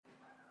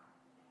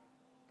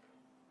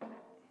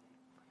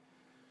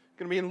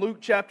Going to be in Luke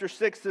chapter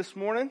 6 this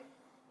morning.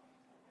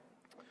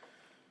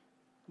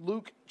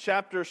 Luke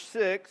chapter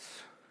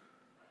 6.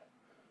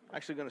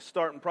 Actually going to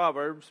start in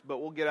Proverbs, but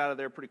we'll get out of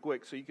there pretty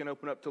quick. So you can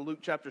open up to Luke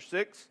chapter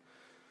 6.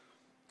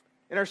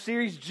 In our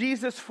series,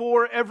 Jesus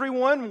for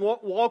Everyone,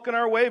 walking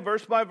our way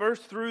verse by verse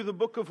through the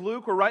book of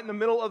Luke. We're right in the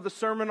middle of the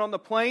Sermon on the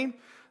Plain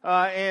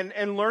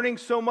and learning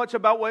so much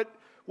about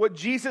what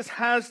Jesus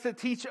has to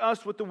teach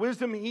us, with the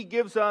wisdom He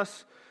gives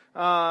us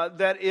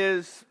that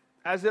is,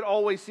 as it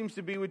always seems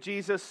to be with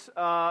Jesus,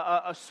 we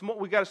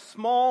got a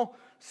small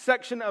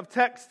section of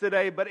text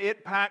today, but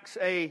it packs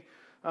a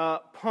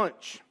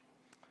punch.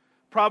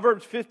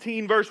 Proverbs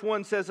 15 verse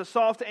 1 says, "A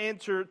soft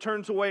answer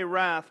turns away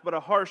wrath, but a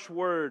harsh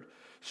word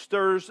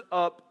stirs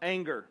up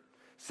anger."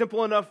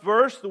 Simple enough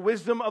verse. The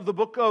wisdom of the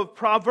book of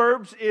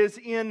Proverbs is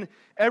in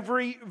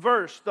every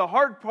verse. The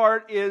hard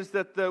part is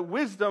that the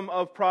wisdom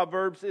of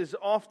Proverbs is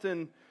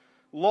often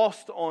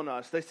lost on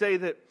us. They say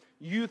that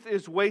youth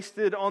is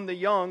wasted on the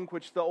young,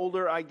 which the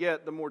older I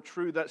get, the more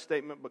true that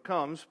statement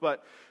becomes.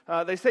 But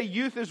they say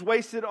youth is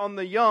wasted on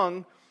the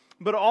young,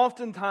 but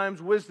oftentimes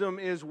wisdom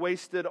is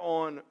wasted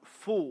on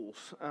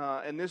fools.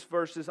 And this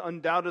verse is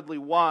undoubtedly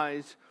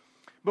wise.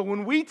 But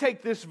when we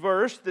take this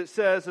verse that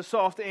says a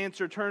soft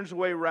answer turns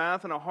away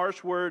wrath and a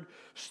harsh word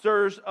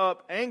stirs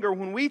up anger,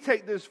 when we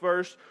take this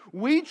verse,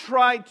 we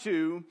try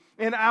to,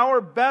 in our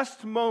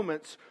best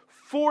moments,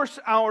 force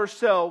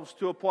ourselves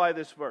to apply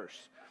this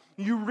verse.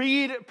 You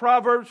read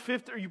Proverbs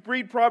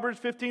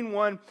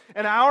 15:1,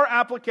 and our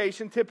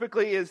application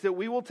typically is that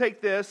we will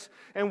take this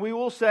and we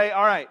will say,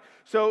 all right,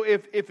 so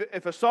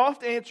if a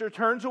soft answer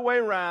turns away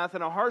wrath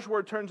and a harsh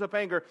word turns up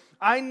anger,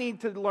 I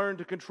need to learn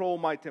to control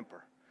my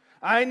temper.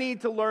 I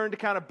need to learn to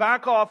kind of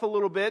back off a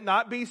little bit,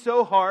 not be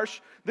so harsh.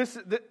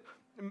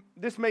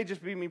 This may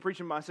just be me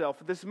preaching myself.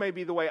 This may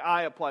be the way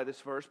I apply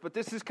this verse, but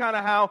this is kind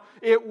of how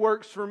it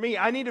works for me.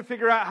 I need to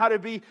figure out how to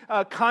be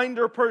a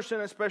kinder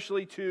person,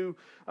 especially to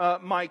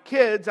my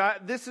kids.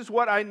 This is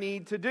what I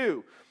need to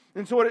do.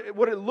 And so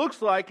what it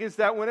looks like is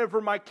that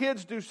whenever my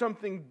kids do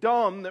something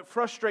dumb that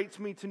frustrates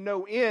me to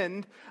no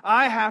end,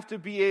 I have to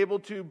be able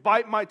to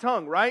bite my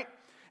tongue, right?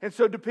 And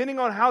so depending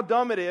on how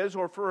dumb it is,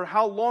 or for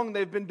how long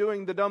they've been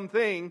doing the dumb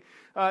thing,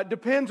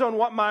 depends on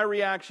what my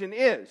reaction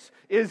is.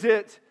 Is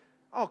it,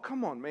 oh,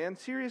 come on, man,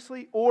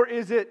 seriously? Or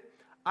is it,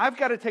 I've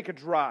got to take a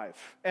drive,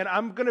 and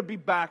I'm going to be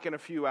back in a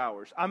few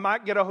hours. I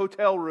might get a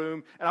hotel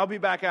room, and I'll be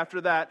back after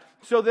that,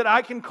 so that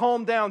I can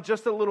calm down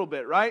just a little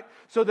bit, right?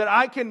 So that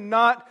I can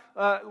not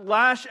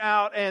lash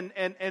out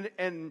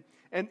and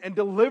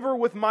deliver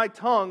with my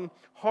tongue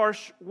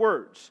harsh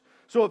words.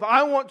 So if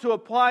I want to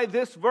apply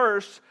this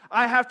verse,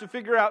 I have to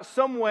figure out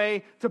some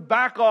way to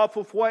back off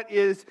of what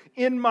is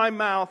in my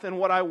mouth and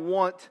what I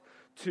want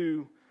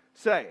to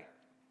say.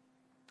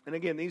 And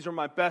again, these are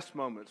my best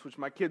moments, which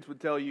my kids would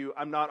tell you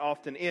I'm not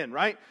often in,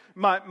 right?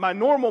 My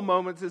normal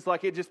moments is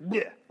like it just,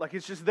 like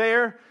it's just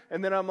there,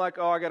 and then I'm like,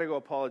 oh, I got to go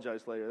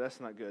apologize later. That's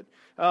not good.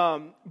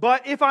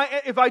 But if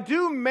I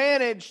do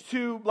manage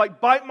to like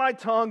bite my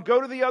tongue,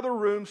 go to the other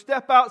room,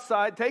 step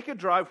outside, take a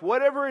drive,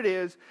 whatever it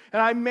is,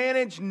 and I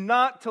manage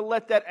not to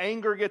let that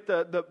anger get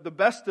the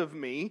best of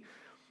me,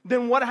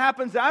 then what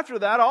happens after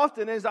that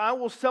often is I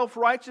will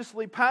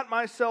self-righteously pat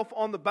myself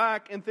on the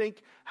back and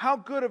think how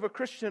good of a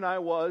Christian I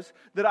was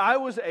that I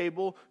was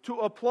able to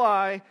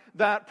apply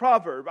that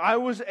proverb. I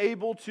was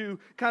able to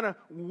kind of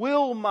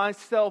will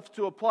myself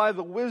to apply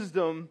the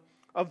wisdom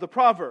of the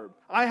proverb.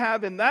 I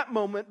have in that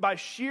moment, by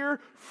sheer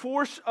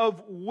force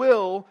of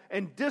will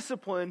and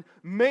discipline,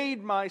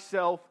 made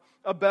myself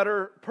a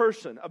better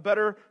person, a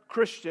better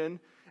Christian,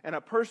 and a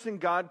person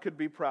God could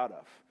be proud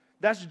of.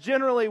 That's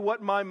generally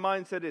what my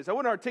mindset is. I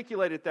wouldn't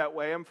articulate it that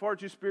way. I'm far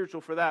too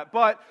spiritual for that.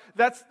 But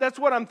that's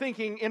what I'm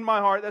thinking in my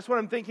heart. That's what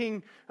I'm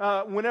thinking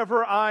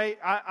whenever I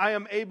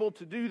am able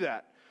to do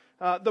that.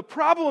 The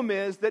problem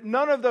is that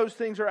none of those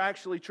things are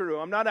actually true.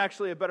 I'm not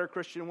actually a better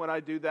Christian when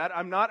I do that.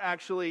 I'm not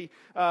actually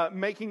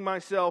making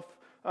myself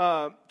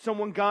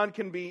someone God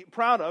can be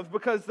proud of,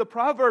 because the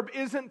proverb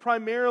isn't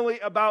primarily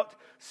about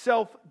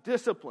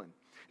self-discipline.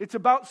 It's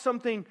about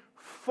something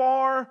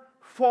far,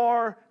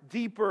 far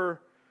deeper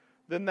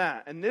than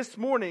that. And this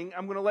morning,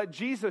 I'm going to let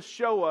Jesus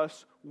show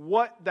us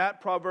what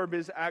that proverb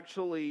is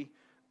actually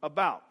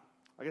about.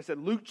 Like I said,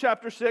 Luke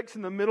chapter 6,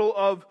 in the middle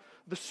of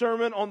the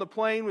Sermon on the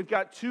Plain. We've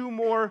got two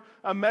more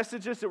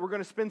messages that we're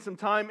going to spend some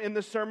time in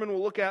this sermon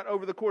we'll look at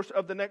over the course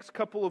of the next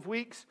couple of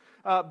weeks.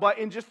 But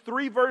in just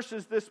 3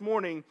 verses this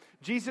morning,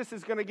 Jesus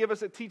is going to give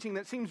us a teaching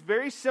that seems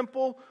very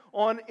simple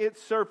on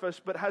its surface,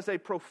 but has a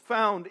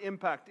profound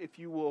impact if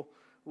you will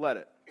let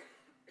it.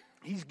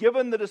 He's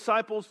given the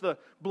disciples the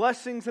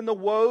blessings and the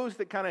woes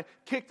that kind of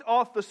kicked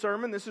off the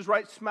sermon. This is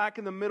right smack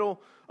in the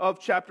middle of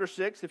chapter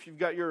 6, if you've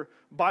got your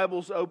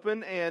Bibles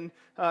open, and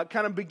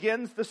kind of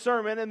begins the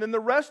sermon. And then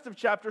the rest of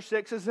chapter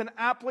 6 is an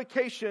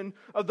application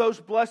of those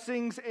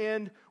blessings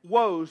and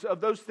woes, of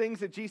those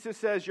things that Jesus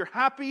says, you're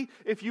happy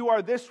if you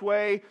are this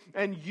way,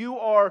 and you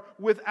are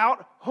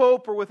without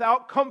hope or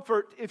without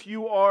comfort if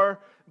you are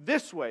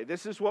this way.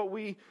 This is what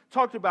we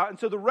talked about. And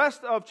so the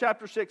rest of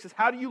chapter 6 is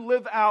how do you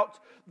live out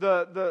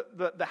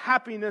the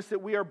happiness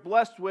that we are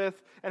blessed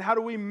with, and how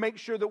do we make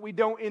sure that we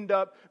don't end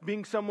up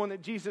being someone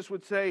that Jesus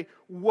would say,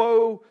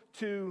 woe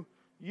to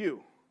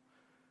you.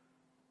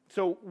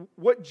 So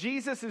what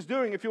Jesus is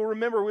doing, if you'll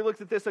remember, we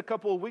looked at this a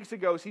couple of weeks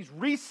ago, is he's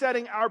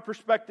resetting our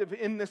perspective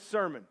in this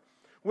sermon,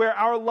 where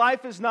our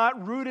life is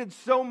not rooted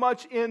so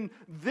much in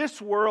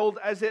this world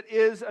as it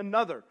is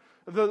another.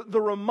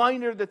 The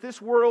reminder that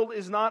this world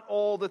is not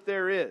all that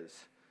there is.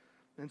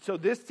 And so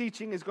this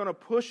teaching is going to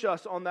push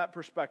us on that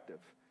perspective.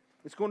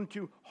 It's going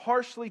to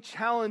harshly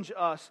challenge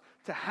us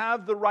to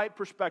have the right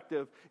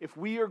perspective if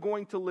we are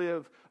going to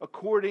live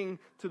according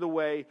to the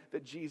way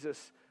that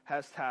Jesus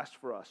has tasked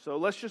for us. So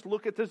let's just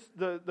look at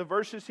the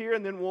verses here,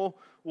 and then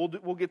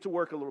we'll get to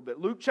work a little bit.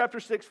 Luke chapter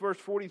 6, verse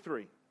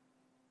 43.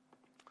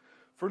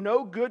 For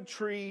no good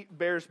tree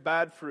bears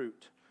bad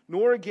fruit,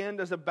 nor again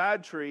does a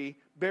bad tree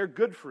bear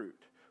good fruit.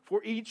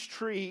 For each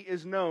tree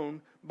is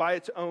known by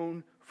its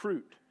own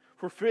fruit.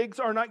 For figs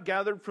are not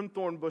gathered from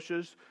thorn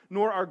bushes,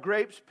 nor are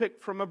grapes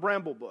picked from a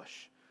bramble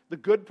bush. The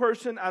good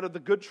person out of the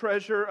good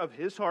treasure of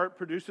his heart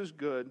produces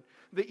good.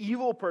 The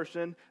evil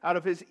person out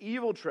of his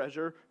evil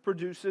treasure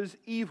produces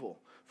evil.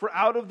 For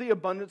out of the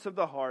abundance of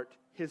the heart,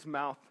 his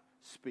mouth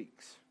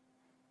speaks.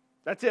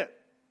 That's it.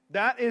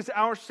 That is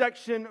our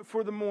section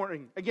for the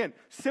morning. Again,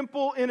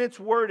 simple in its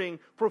wording,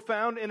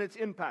 profound in its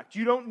impact.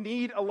 You don't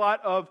need a lot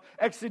of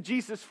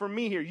exegesis from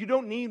me here. You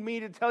don't need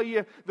me to tell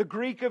you the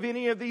Greek of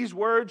any of these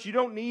words. You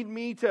don't need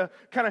me to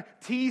kind of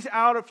tease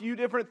out a few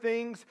different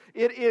things.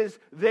 It is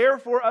there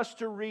for us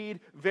to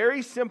read,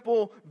 very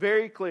simple,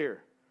 very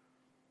clear.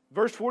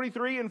 Verse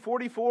 43 and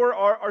 44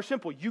 are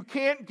simple. You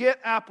can't get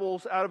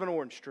apples out of an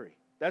orange tree.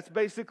 That's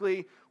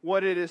basically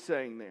what it is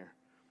saying there.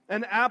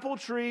 An apple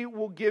tree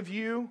will give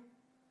you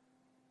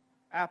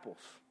apples.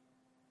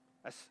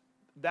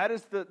 That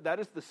is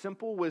the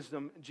simple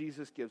wisdom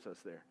Jesus gives us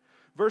there.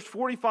 Verse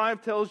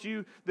 45 tells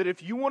you that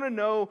if you want to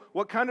know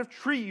what kind of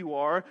tree you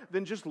are,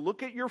 then just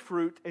look at your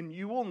fruit and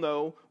you will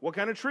know what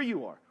kind of tree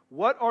you are.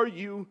 What are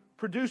you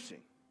producing?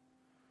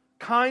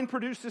 Kind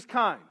produces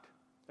kind.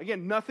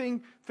 Again,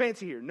 nothing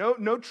fancy here.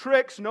 No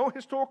tricks, no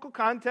historical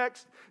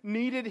context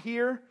needed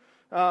here.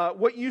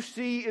 What you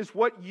see is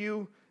what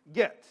you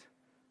get.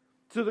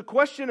 So the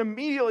question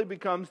immediately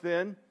becomes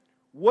then,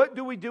 what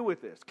do we do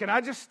with this? Can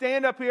I just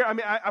stand up here? I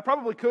mean, I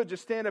probably could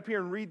just stand up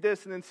here and read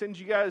this and then send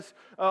you guys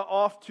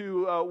off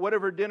to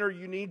whatever dinner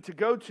you need to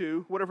go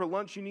to, whatever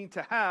lunch you need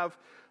to have.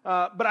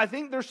 But I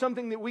think there's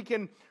something that we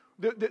can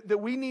that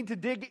we need to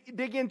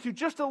dig into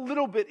just a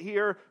little bit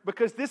here,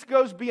 because this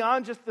goes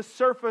beyond just the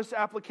surface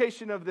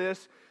application of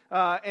this,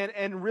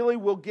 and really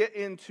will get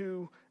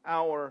into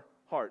our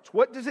hearts.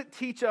 What does it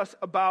teach us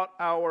about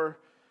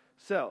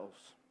ourselves?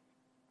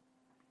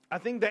 I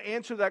think the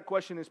answer to that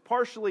question is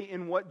partially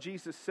in what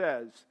Jesus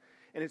says,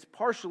 and it's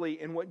partially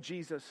in what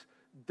Jesus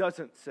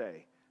doesn't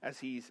say as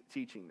he's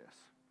teaching this.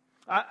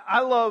 I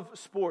love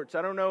sports.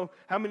 I don't know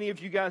how many of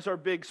you guys are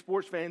big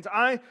sports fans.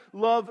 I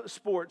love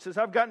sports. As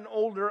I've gotten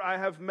older, I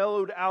have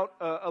mellowed out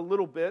a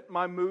little bit.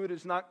 My mood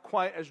is not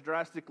quite as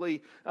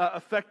drastically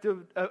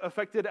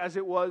affected as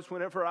it was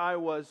whenever I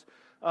was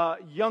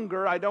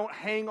younger. I don't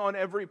hang on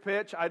every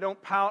pitch. I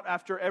don't pout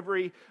after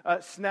every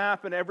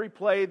snap and every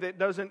play that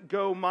doesn't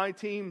go my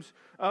team's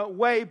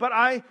way. But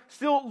I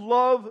still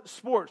love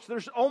sports.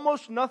 There's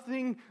almost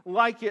nothing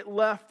like it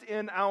left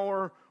in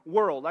our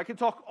world. I could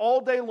talk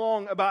all day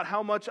long about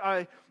how much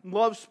I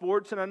love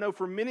sports, and I know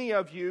for many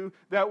of you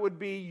that would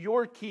be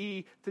your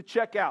key to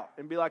check out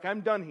and be like,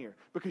 I'm done here.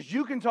 Because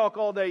you can talk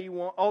all day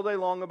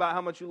long about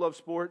how much you love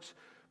sports,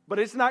 but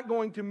it's not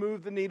going to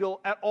move the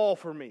needle at all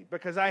for me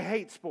because I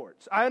hate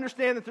sports. I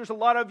understand that there's a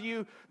lot of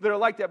you that are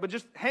like that, but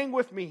just hang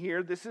with me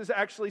here. This is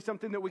actually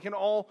something that we can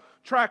all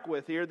track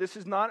with here. This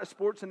is not a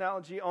sports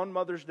analogy on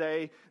Mother's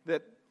Day.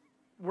 That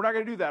we're not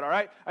going to do that, all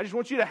right? I just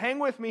want you to hang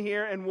with me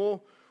here, and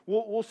we'll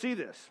see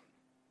this.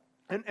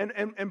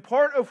 And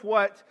part of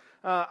what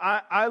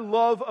I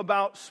love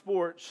about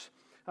sports,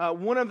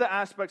 one of the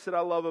aspects that I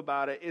love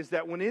about it is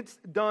that when it's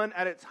done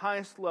at its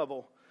highest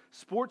level,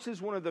 sports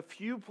is one of the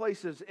few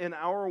places in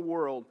our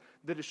world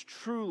that is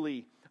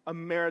truly a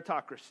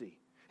meritocracy.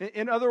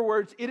 In other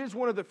words, it is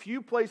one of the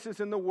few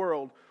places in the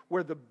world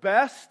where the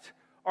best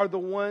are the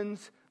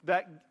ones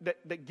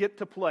that get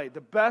to play. The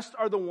best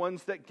are the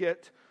ones that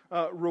get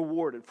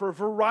rewarded. For a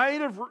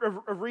variety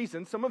of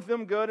reasons, some of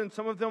them good and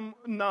some of them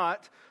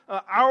not,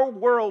 our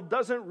world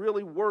doesn't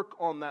really work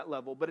on that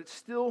level, but it's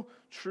still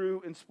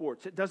true in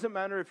sports. It doesn't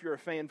matter if you're a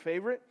fan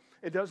favorite.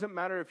 It doesn't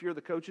matter if you're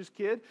the coach's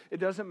kid. It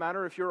doesn't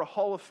matter if you're a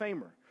Hall of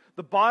Famer.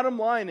 The bottom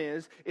line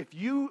is, if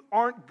you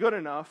aren't good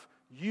enough,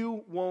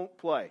 you won't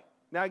play.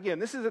 Now, again,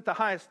 this is at the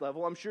highest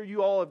level. I'm sure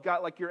you all have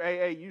got like your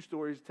AAU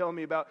stories telling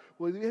me about,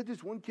 well, they had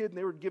this one kid and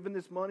they were given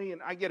this money,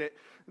 and I get it.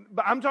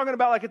 But I'm talking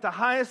about like at the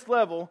highest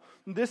level,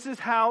 this is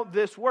how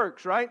this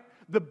works, right?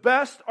 The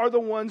best are the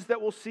ones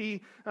that will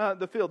see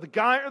the field. The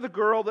guy or the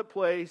girl that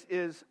plays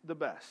is the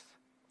best.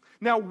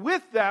 Now,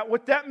 with that,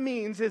 what that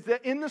means is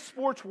that in the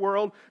sports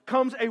world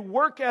comes a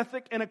work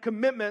ethic and a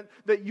commitment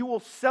that you will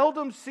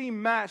seldom see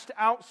matched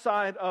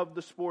outside of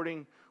the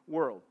sporting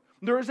world.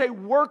 There is a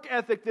work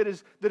ethic that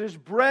is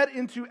bred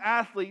into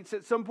athletes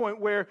at some point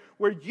where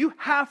you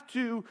have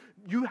to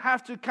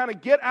kind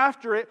of get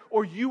after it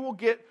or you will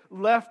get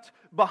left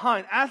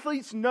behind.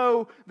 Athletes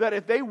know that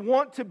if they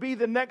want to be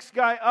the next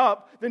guy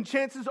up, then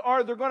chances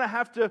are they're going to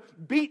have to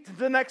beat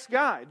the next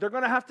guy. They're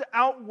going to have to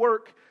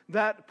outwork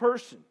that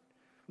person.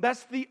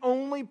 That's the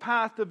only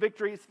path to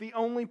victory. It's the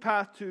only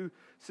path to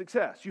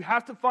success. You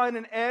have to find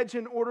an edge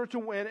in order to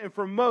win, and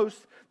for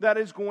most, that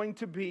is going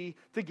to be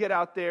to get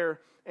out there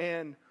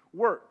and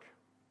work.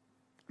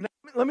 Now,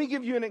 let me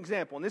give you an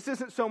example. And this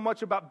isn't so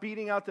much about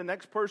beating out the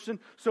next person,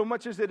 so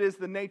much as it is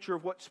the nature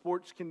of what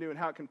sports can do and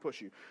how it can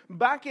push you.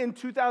 Back in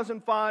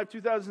 2005,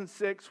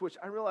 2006, which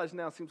I realize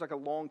now seems like a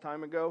long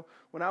time ago,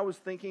 when I was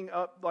thinking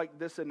up like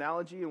this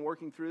analogy and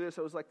working through this,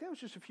 I was like, that was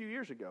just a few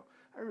years ago.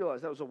 I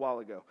realized that was a while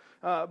ago.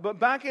 But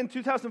back in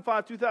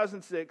 2005,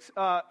 2006,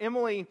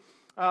 Emily,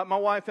 my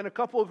wife, and a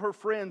couple of her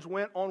friends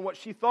went on what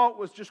she thought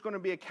was just going to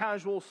be a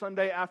casual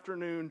Sunday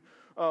afternoon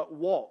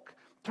walk.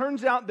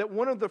 Turns out that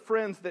one of the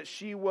friends that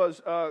she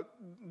was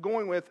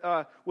going with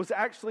was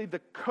actually the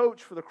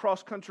coach for the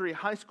cross-country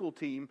high school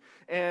team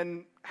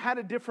and had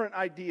a different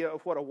idea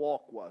of what a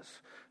walk was.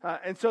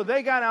 And so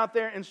they got out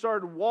there and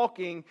started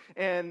walking,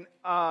 and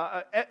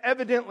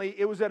evidently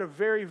it was at a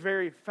very,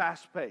 very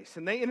fast pace.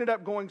 And they ended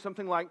up going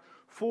something like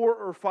 4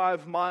 or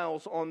 5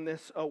 miles on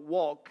this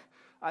walk.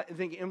 I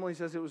think Emily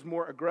says it was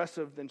more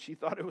aggressive than she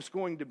thought it was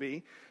going to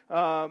be.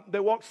 They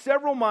walked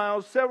several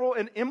miles,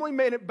 and Emily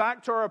made it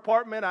back to our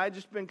apartment. I had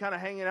just been kind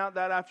of hanging out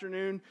that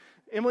afternoon.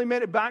 Emily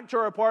made it back to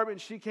our apartment.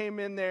 She came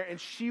in there,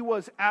 and she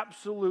was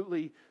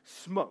absolutely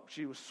smoked.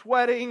 She was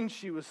sweating.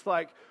 She was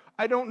like,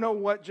 I don't know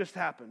what just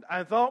happened.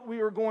 I thought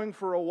we were going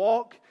for a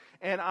walk,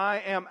 and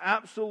I am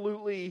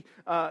absolutely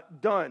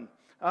done.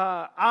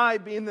 I,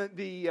 being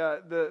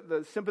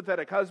the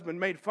sympathetic husband,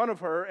 made fun of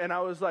her, and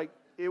I was like,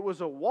 it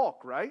was a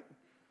walk, right?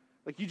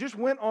 Like, you just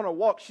went on a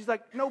walk. She's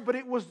like, no, but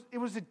it was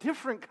a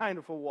different kind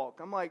of a walk.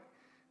 I'm like,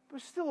 but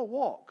it's still a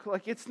walk.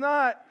 Like, it's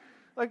not,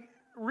 like,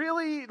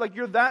 really, like,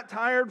 you're that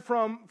tired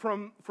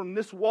from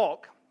this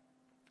walk.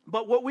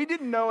 But what we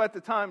didn't know at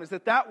the time is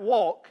that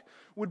walk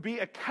would be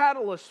a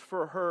catalyst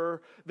for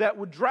her that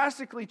would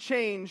drastically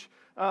change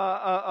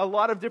a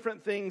lot of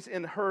different things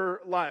in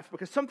her life,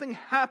 because something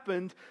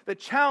happened that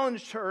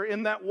challenged her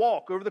in that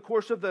walk. Over the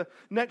course of the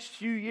next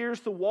few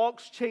years, the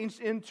walks changed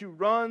into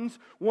runs.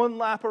 1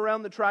 lap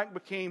around the track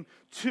became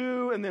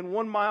 2, and then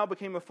 1 mile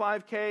became a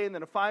 5K, and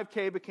then a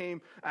 5K became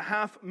a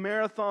half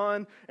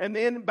marathon. And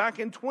then back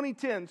in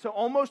 2010, so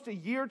almost a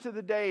year to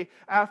the day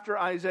after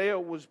Isaiah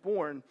was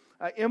born,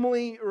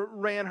 Emily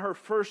ran her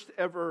first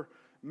ever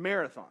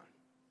marathon.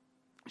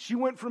 She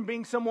went from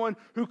being someone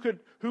who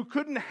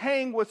couldn't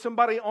hang with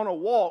somebody on a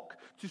walk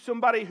to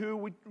somebody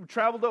who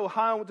traveled to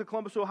Ohio, went to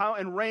Columbus, Ohio,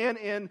 and ran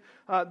in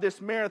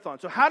this marathon.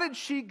 So how did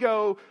she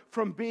go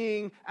from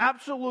being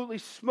absolutely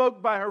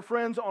smoked by her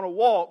friends on a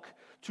walk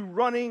to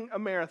running a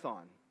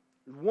marathon?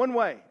 One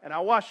way, and I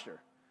watched her.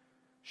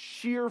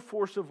 Sheer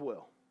force of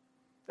will.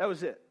 That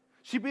was it.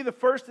 She'd be the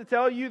first to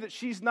tell you that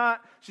she's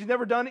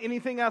never done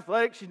anything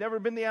athletic. She's never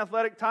been the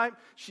athletic type.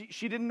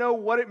 She didn't know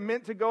what it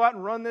meant to go out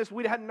and run this.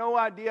 We had no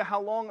idea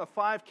how long a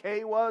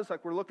 5K was.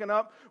 Like, we're looking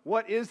up,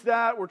 what is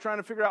that? We're trying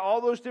to figure out all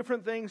those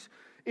different things.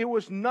 It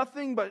was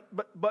nothing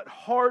but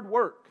hard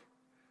work.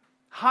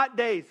 Hot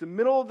days, the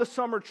middle of the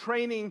summer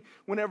training,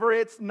 whenever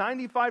it's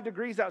 95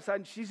 degrees outside,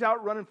 and she's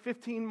out running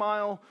 15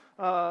 miles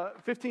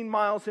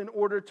in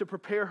order to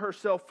prepare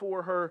herself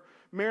for her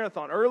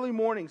marathon. Early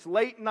mornings,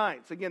 late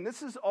nights. Again,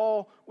 this is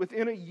all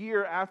within a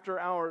year after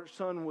our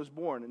son was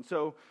born. And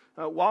so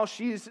while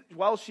she's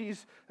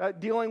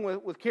dealing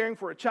with caring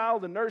for a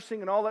child and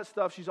nursing and all that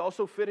stuff, she's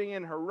also fitting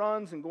in her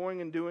runs and going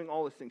and doing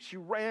all these things. She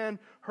ran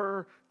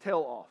her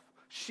tail off.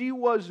 She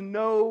was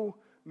no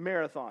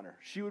marathoner.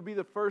 She would be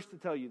the first to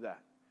tell you that.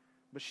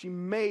 But she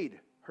made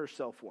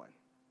herself one.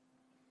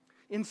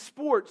 In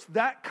sports,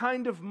 that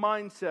kind of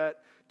mindset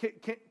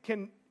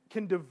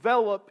can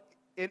develop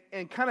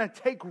and kind of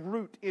take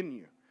root in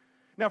you.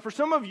 Now, for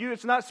some of you,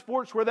 it's not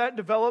sports where that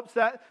develops.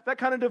 That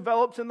kind of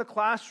develops in the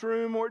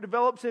classroom, or it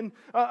develops in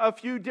a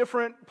few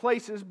different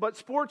places. But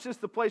sports is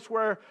the place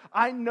where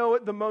I know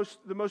it the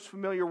most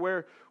familiar,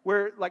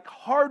 where like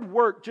hard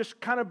work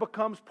just kind of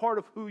becomes part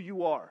of who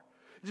you are.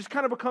 It just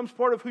kind of becomes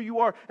part of who you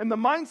are. And the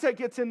mindset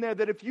gets in there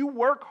that if you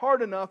work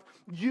hard enough,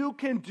 you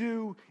can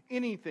do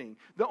anything.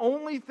 The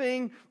only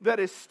thing that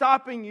is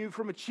stopping you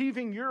from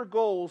achieving your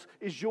goals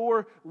is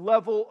your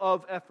level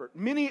of effort.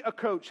 Many a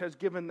coach has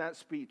given that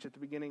speech at the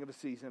beginning of a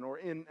season or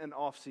in an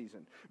off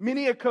season.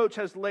 Many a coach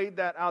has laid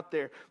that out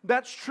there.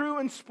 That's true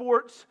in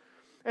sports.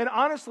 And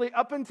honestly,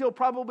 up until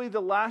probably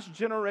the last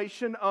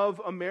generation of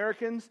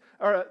Americans,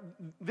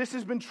 this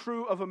has been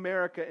true of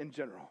America in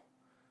general.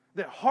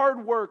 That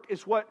hard work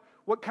is what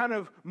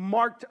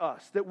marked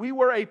us, that we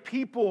were a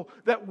people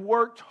that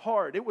worked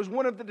hard. It was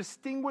one of the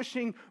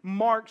distinguishing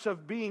marks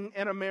of being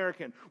an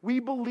American. We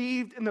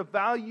believed in the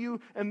value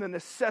and the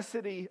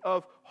necessity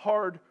of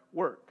hard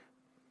work.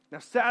 Now,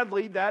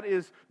 sadly, that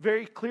is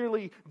very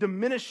clearly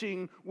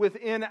diminishing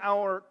within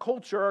our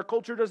culture. Our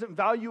culture doesn't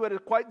value it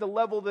at quite the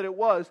level that it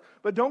was.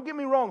 But don't get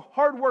me wrong,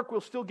 hard work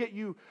will still get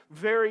you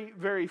very,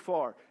 very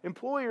far.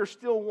 Employers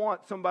still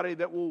want somebody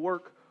that will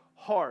work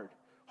hard.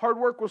 Hard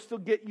work will still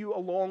get you a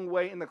long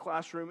way in the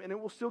classroom, and it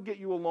will still get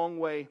you a long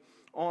way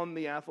on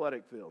the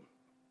athletic field.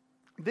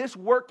 This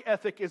work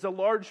ethic is in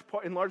large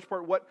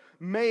part what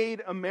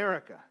made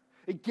America.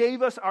 It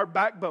gave us our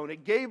backbone.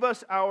 It gave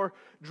us our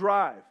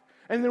drive.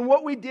 And then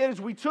what we did is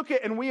we took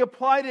it and we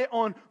applied it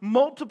on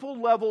multiple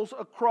levels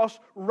across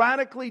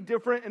radically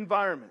different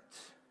environments.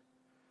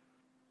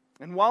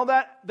 And while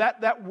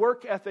that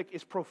work ethic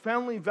is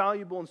profoundly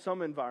valuable in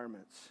some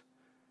environments,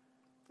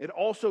 it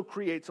also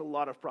creates a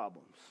lot of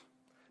problems.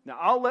 Now,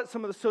 I'll let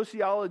some of the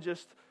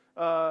sociologists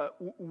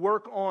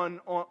work on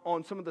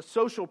some of the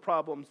social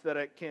problems that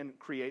it can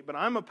create. But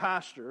I'm a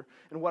pastor,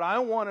 and what I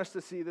want us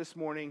to see this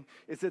morning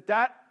is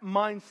that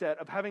mindset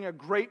of having a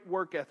great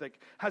work ethic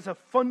has a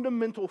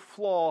fundamental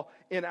flaw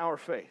in our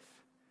faith.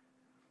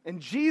 And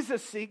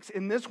Jesus seeks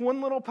in this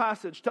one little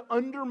passage to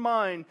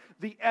undermine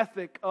the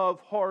ethic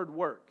of hard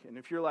work. And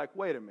if you're like,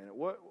 wait a minute,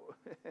 what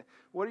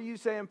are you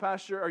saying,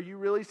 Pastor? Are you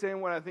really saying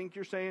what I think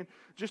you're saying?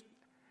 Just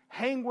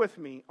hang with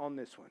me on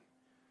this one.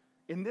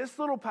 In this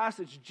little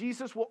passage,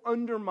 Jesus will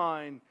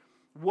undermine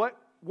what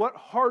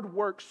hard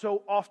work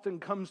so often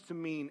comes to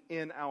mean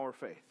in our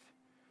faith.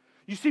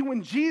 You see,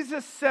 when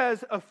Jesus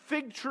says a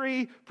fig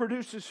tree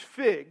produces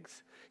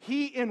figs,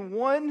 he, in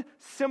one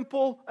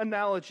simple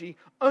analogy,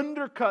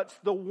 undercuts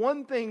the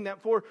one thing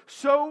that for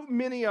so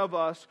many of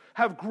us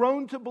have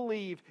grown to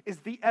believe is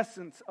the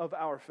essence of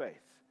our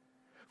faith.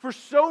 For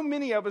so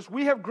many of us,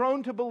 we have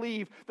grown to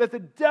believe that the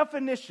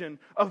definition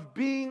of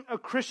being a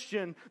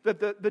Christian, that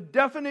the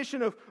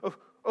definition of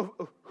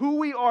who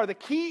we are, the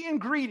key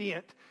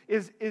ingredient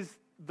is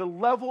the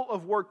level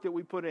of work that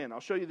we put in.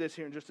 I'll show you this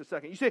here in just a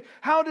second. You say,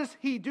 how does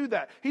he do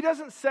that? He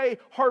doesn't say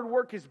hard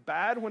work is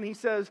bad when he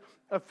says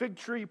a fig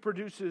tree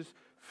produces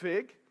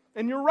fig.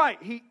 And you're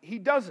right, he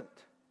doesn't.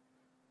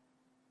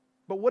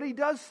 But what he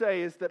does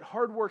say is that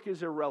hard work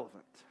is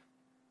irrelevant.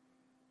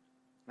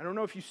 I don't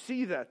know if you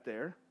see that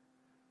there.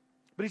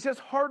 But he says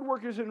hard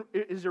work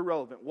is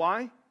irrelevant.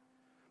 Why?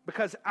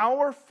 Because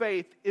our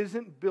faith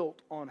isn't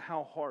built on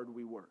how hard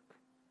we work.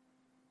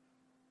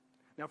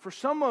 Now, for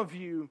some of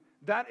you,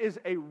 that is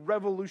a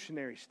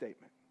revolutionary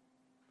statement.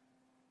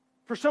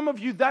 For some of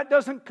you, that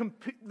doesn't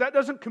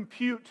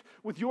compute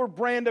with your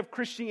brand of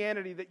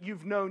Christianity that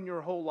you've known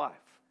your whole life.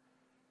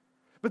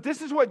 But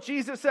this is what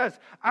Jesus says.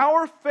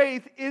 Our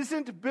faith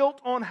isn't built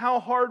on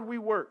how hard we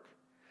work.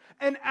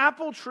 An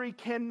apple tree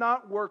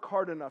cannot work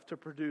hard enough to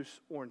produce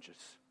oranges.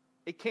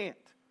 It can't.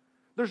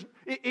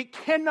 It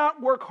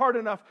cannot work hard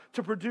enough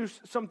to produce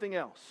something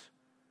else.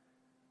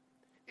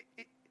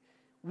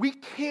 We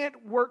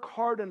can't work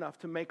hard enough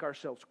to make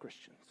ourselves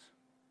Christians.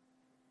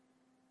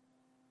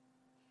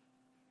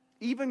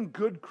 Even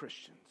good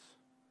Christians.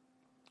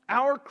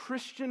 Our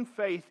Christian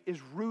faith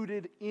is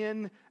rooted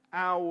in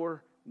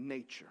our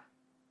nature.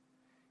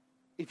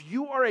 If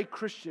you are a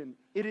Christian,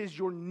 it is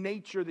your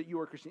nature that you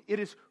are a Christian. It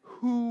is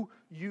who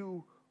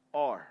you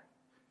are.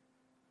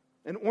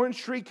 An orange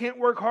tree can't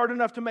work hard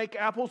enough to make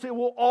apples. It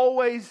will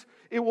always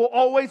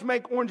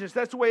make oranges.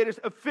 That's the way it is.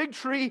 A fig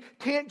tree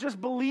can't just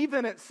believe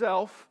in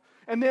itself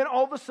and then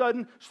all of a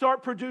sudden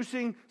start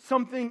producing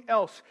something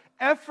else.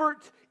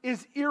 Effort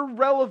is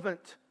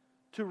irrelevant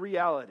to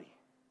reality.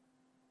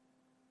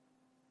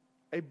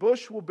 A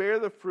bush will bear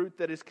the fruit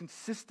that is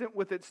consistent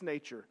with its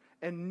nature,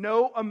 and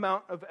no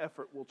amount of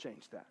effort will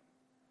change that.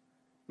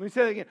 Let me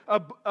say that again.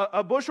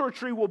 A bush or a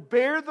tree will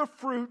bear the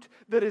fruit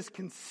that is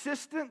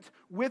consistent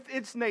with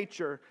its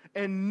nature,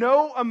 and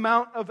no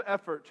amount of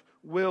effort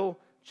will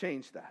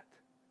change that.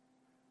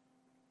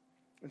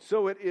 And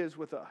so it is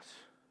with us.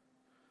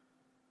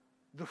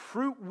 The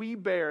fruit we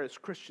bear as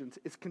Christians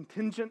is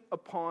contingent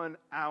upon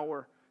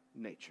our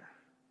nature.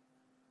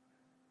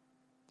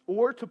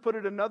 Or to put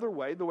it another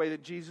way, the way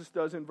that Jesus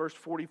does in verse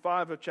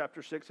 45 of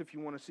chapter 6, if you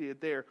want to see it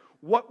there,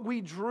 what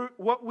we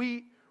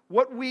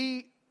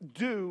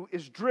do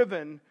is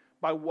driven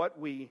by what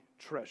we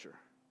treasure.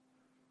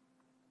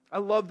 I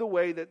love the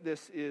way that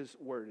this is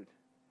worded.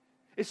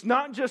 It's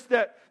not just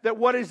that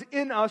what is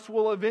in us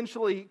will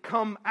eventually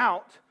come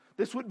out.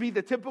 This would be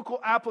the typical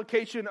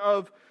application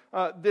of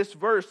this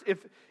verse.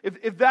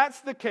 If that's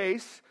the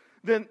case,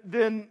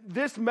 then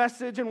this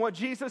message and what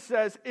Jesus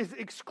says is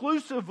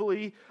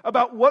exclusively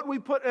about what we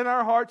put in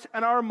our hearts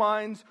and our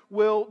minds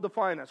will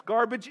define us.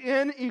 Garbage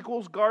in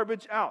equals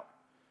garbage out.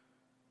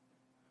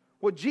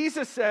 What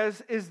Jesus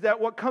says is that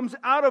what comes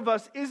out of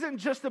us isn't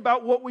just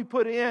about what we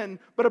put in,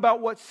 but about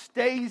what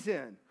stays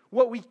in,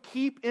 what we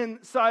keep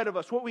inside of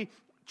us, what we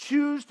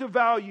choose to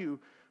value.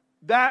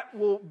 That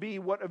will be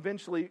what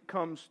eventually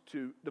comes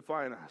to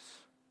define us.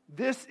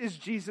 This is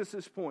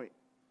Jesus' point.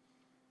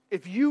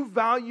 If you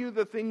value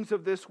the things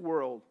of this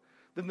world,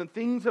 then the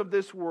things of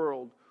this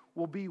world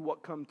will be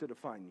what come to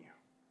define you.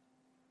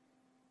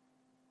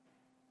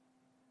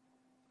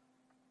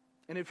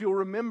 And if you'll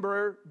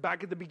remember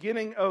back at the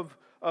beginning of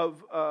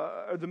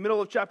the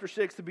middle of chapter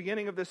 6, the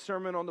beginning of this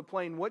sermon on the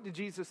plain, what did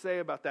Jesus say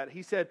about that?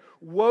 He said,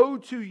 "Woe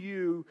to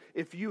you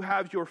if you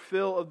have your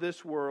fill of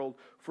this world,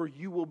 for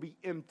you will be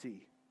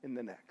empty in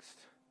the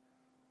next."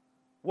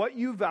 What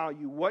you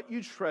value, what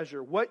you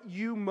treasure, what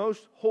you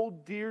most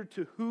hold dear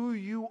to who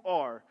you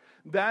are,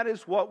 that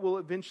is what will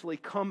eventually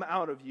come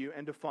out of you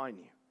and define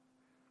you.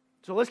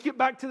 So let's get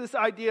back to this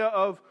idea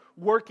of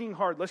working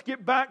hard. Let's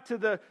get back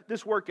to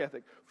this work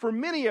ethic. For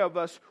many of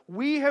us,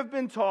 we have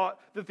been taught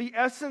that the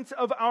essence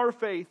of our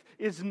faith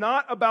is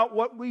not about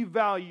what we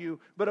value,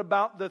 but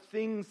about the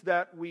things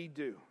that we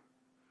do.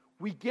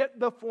 We get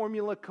the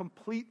formula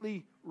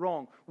completely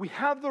wrong. We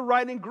have the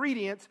right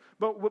ingredients,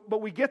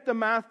 but we get the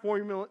math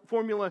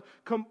formula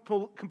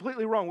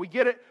completely wrong. We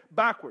get it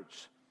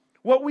backwards.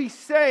 What we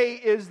say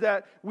is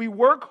that we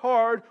work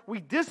hard, we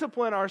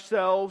discipline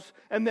ourselves,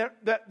 and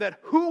that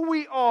who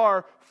we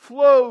are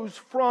flows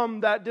from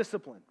that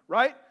discipline,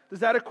 right?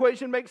 Does that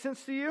equation make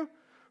sense to you?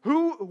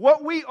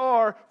 What we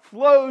are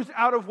flows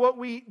out of what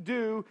we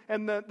do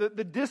and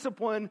the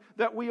discipline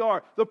that we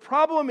are. The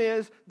problem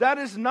is that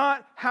is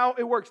not how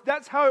it works.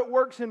 That's how it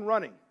works in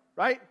running,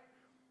 right?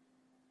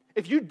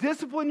 If you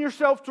discipline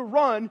yourself to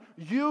run,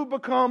 you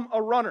become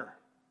a runner.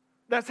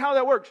 That's how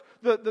that works.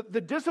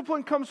 The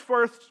discipline comes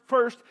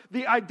first,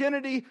 the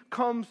identity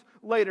comes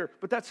later.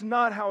 But that's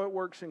not how it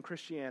works in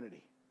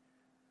Christianity.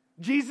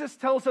 Jesus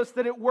tells us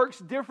that it works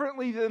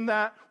differently than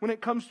that when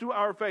it comes to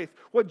our faith.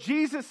 What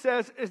Jesus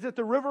says is that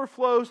the river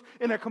flows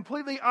in a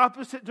completely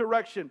opposite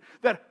direction.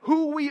 That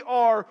who we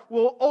are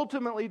will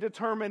ultimately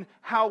determine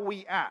how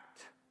we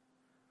act.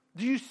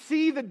 Do you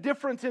see the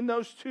difference in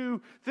those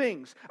two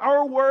things?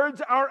 Our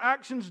words, our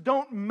actions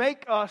don't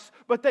make us,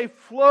 but they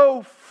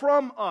flow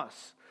from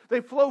us. They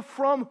flow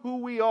from who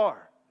we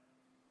are.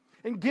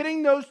 And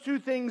getting those two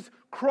things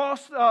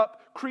crossed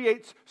up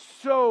creates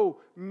so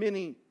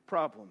many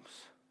problems.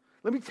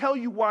 Let me tell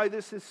you why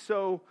this is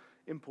so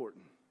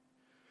important.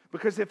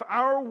 Because if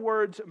our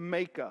words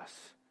make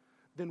us,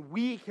 then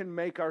we can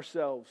make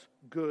ourselves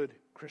good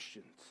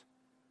Christians.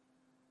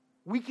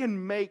 We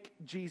can make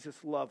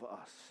Jesus love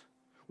us.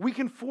 We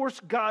can force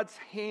God's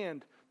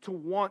hand to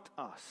want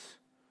us.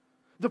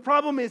 The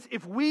problem is,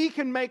 if we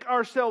can make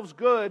ourselves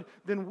good,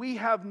 then we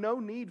have no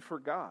need for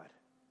God.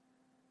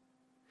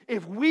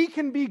 If we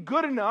can be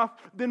good enough,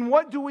 then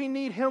what do we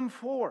need Him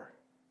for?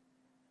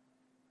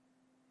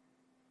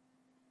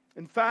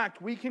 In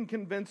fact, we can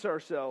convince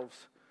ourselves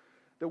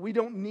that we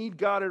don't need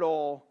God at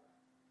all,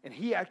 and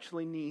He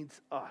actually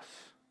needs us.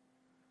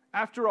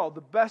 After all,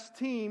 the best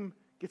team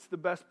gets the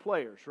best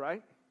players,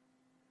 right?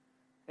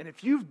 And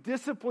if you've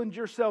disciplined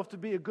yourself to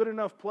be a good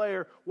enough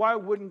player, why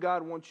wouldn't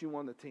God want you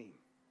on the team?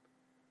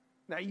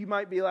 Now, you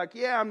might be like,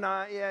 I'm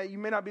not. Yeah, you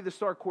may not be the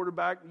star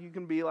quarterback. You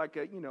can be like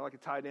a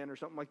tight end or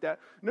something like that.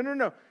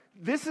 No.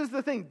 This is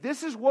the thing.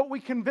 This is what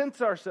we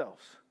convince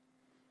ourselves,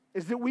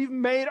 is that we've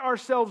made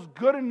ourselves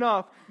good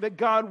enough that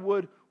God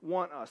would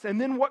want us.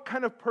 And then what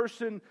kind of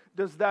person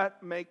does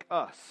that make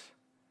us?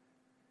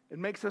 It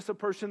makes us a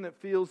person that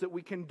feels that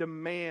we can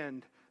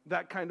demand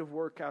that kind of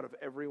work out of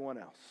everyone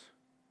else.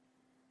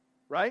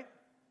 Right?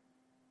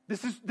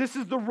 This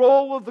is the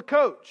role of the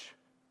coach.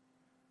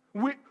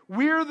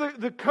 We're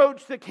the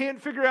coach that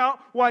can't figure out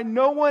why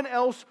no one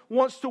else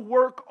wants to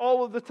work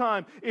all of the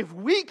time. If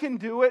we can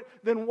do it,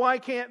 then why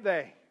can't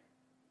they?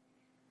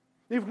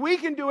 If we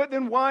can do it,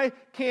 then why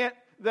can't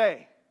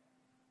they?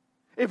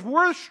 If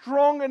we're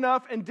strong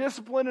enough and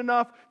disciplined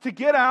enough to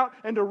get out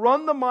and to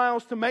run the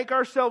miles, to make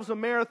ourselves a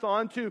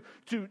marathon, to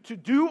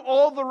do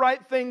all the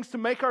right things to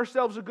make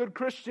ourselves a good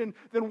Christian,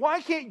 then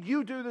why can't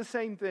you do the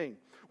same thing?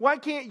 Why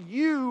can't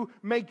you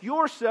make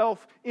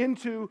yourself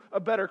into a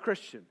better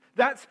Christian?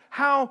 That's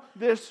how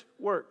this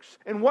works.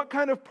 And what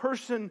kind of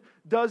person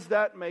does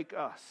that make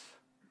us?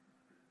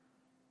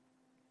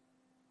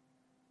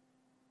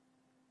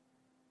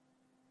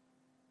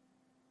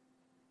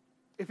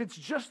 If it's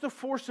just a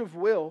force of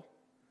will,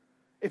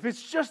 if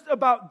it's just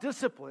about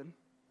discipline,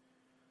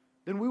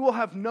 then we will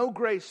have no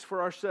grace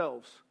for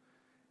ourselves,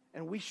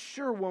 and we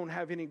sure won't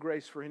have any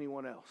grace for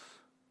anyone else.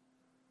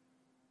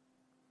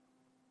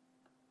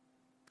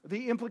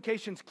 The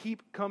implications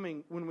keep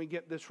coming when we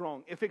get this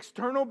wrong. If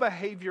external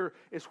behavior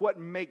is what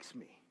makes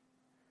me,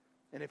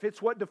 and if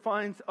it's what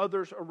defines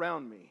others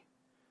around me,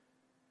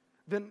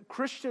 then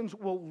Christians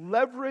will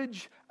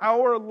leverage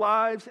our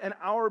lives and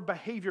our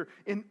behavior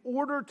in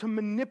order to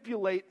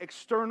manipulate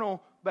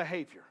external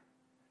behavior.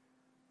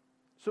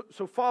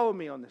 So follow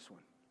me on this one.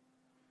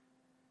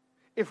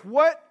 If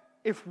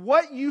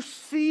what you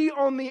see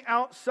on the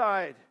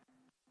outside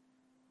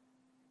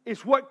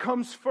is what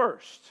comes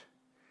first,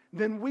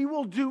 then we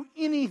will do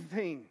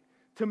anything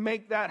to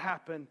make that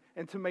happen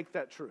and to make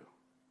that true.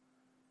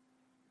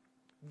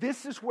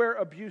 This is where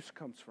abuse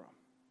comes from.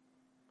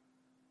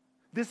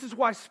 This is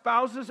why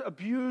spouses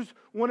abuse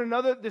one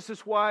another. This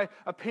is why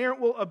a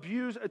parent will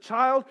abuse a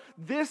child.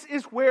 This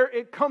is where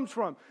it comes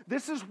from.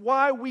 This is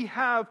why we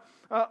have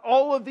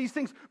all of these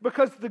things,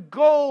 because the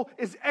goal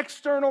is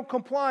external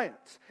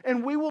compliance.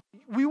 And we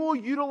will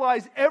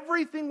utilize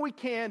everything we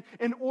can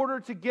in order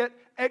to get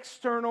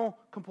external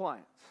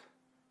compliance.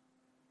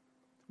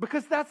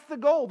 Because that's the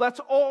goal. That's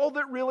all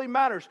that really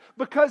matters.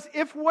 Because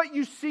if what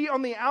you see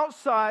on the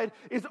outside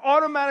is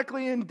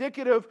automatically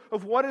indicative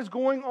of what is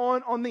going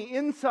on the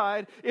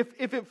inside, if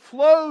it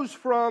flows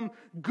from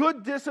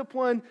good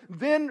discipline,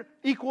 then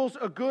equals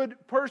a good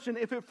person.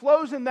 If it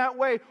flows in that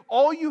way,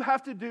 all you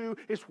have to do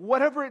is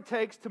whatever it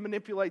takes to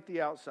manipulate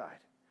the outside.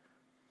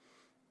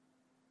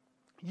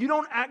 You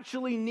don't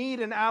actually need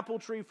an apple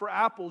tree for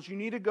apples. You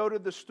need to go to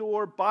the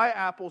store, buy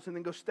apples, and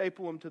then go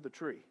staple them to the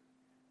tree.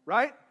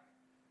 Right?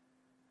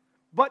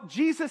 But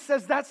Jesus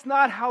says that's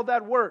not how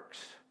that works.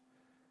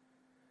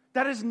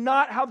 That is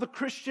not how the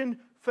Christian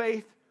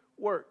faith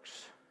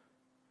works.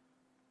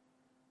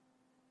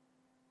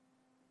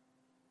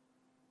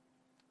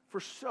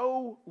 For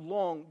so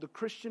long, the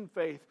Christian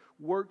faith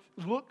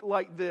looked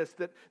like this,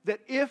 that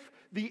if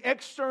the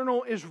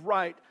external is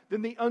right,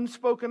 then the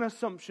unspoken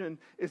assumption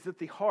is that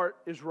the heart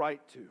is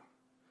right too.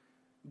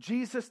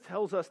 Jesus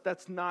tells us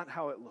that's not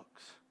how it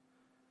looks.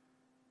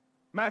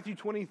 Matthew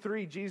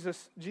 23,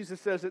 Jesus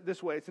says it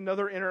this way. It's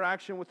another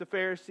interaction with the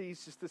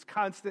Pharisees, just this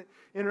constant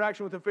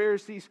interaction with the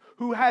Pharisees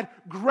who had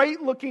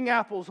great-looking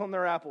apples on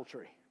their apple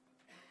tree.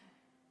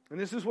 And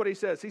this is what he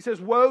says. He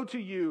says, "Woe to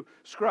you,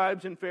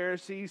 scribes and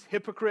Pharisees,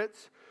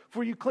 hypocrites,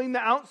 for you clean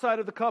the outside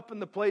of the cup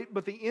and the plate,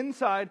 but the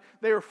inside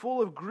they are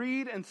full of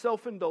greed and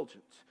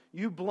self-indulgence.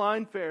 You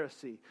blind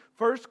Pharisee,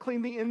 first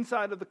clean the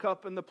inside of the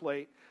cup and the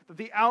plate, that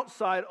the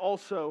outside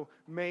also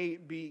may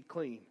be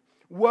clean.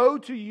 Woe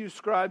to you,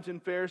 scribes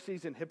and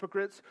Pharisees and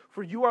hypocrites,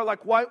 for you are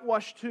like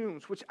whitewashed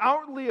tombs, which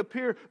outwardly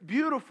appear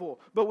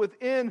beautiful, but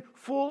within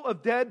full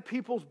of dead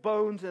people's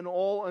bones and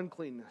all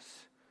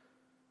uncleanness.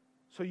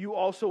 So you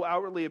also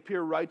outwardly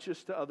appear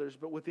righteous to others,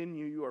 but within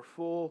you are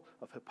full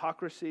of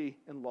hypocrisy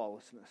and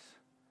lawlessness."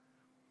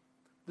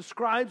 The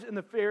scribes and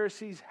the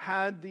Pharisees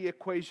had the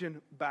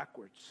equation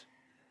backwards.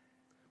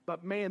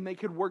 But man, they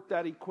could work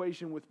that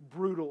equation with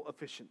brutal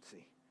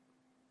efficiency.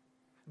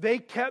 They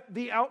kept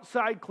the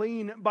outside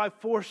clean by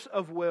force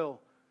of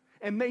will,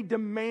 and they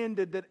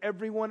demanded that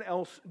everyone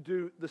else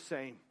do the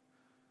same.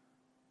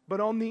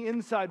 But on the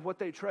inside, what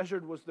they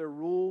treasured was their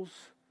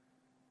rules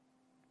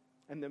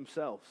and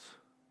themselves.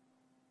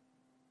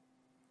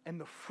 And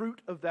the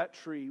fruit of that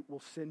tree will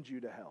send you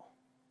to hell.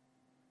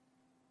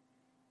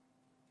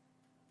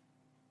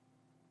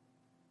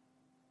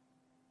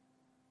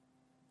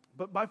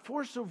 But by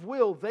force of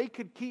will, they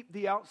could keep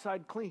the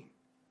outside clean.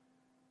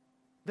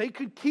 They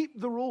could keep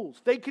the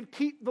rules. They could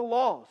keep the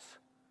laws.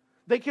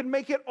 They could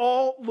make it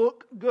all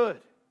look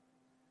good.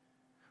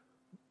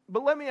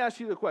 But let me ask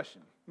you the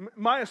question.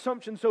 My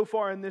assumption so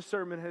far in this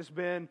sermon has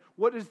been,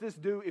 what does this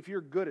do if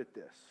you're good at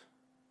this?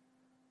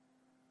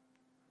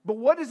 But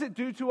what does it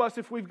do to us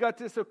if we've got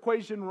this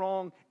equation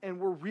wrong and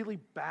we're really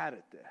bad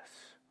at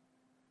this?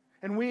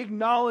 And we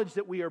acknowledge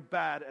that we are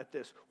bad at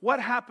this. What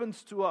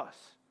happens to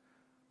us?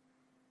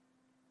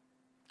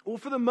 Well,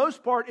 for the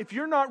most part, if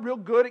you're not real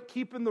good at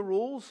keeping the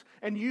rules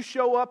and you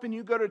show up and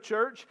you go to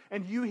church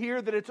and you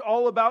hear that it's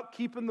all about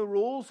keeping the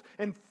rules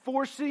and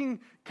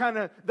forcing kind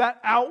of that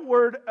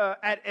outward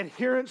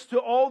adherence to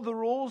all the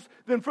rules,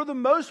 then for the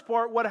most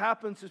part, what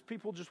happens is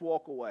people just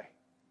walk away.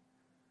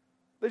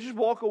 They just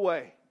walk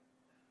away,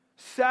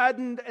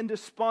 saddened and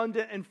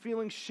despondent and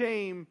feeling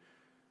shame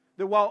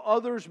that while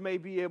others may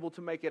be able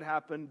to make it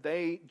happen,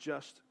 they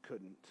just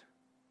couldn't.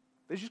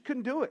 They just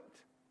couldn't do it.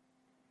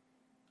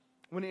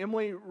 When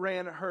Emily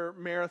ran her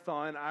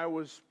marathon, I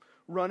was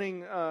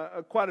running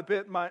quite a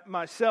bit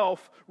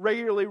myself,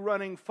 regularly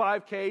running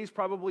 5Ks,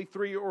 probably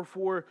 3 or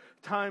 4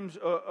 times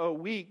a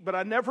week, but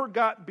I never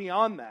got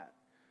beyond that.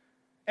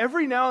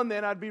 Every now and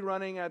then I'd be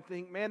running, I'd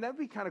think, man, that'd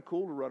be kind of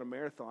cool to run a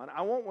marathon.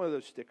 I want one of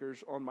those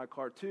stickers on my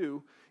car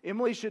too.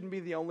 Emily shouldn't be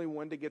the only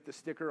one to get the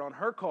sticker on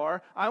her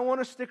car. I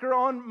want a sticker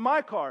on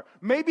my car.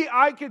 Maybe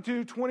I could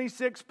do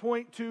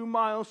 26.2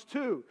 miles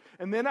too.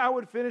 And then I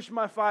would finish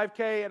my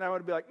 5K and I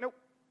would be like, nope.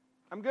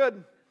 I'm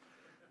good.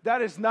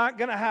 That is not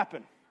going to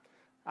happen.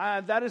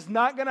 That is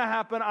not going to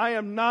happen. I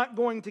am not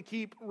going to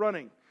keep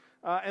running.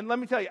 And let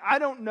me tell you, I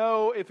don't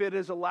know if it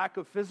is a lack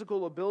of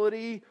physical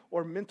ability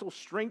or mental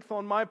strength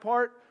on my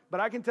part, but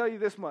I can tell you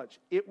this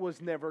much. It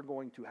was never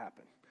going to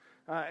happen.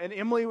 And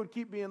Emily would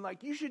keep being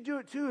like, you should do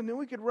it too, and then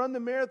we could run the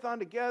marathon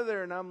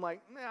together. And I'm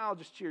like, nah, I'll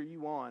just cheer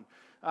you on.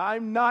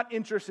 I'm not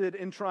interested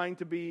in trying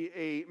to be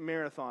a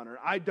marathoner.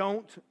 I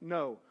don't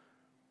know.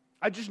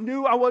 I just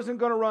knew I wasn't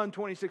going to run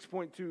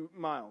 26.2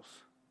 miles.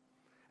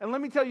 And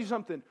let me tell you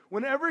something.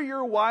 Whenever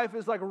your wife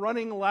is like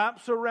running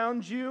laps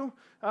around you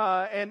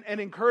and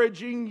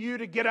encouraging you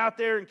to get out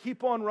there and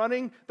keep on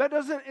running, that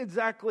doesn't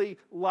exactly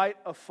light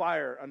a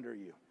fire under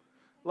you.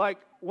 Like,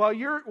 while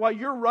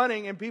you're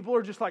running and people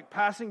are just like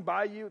passing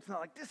by you, it's not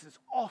like, this is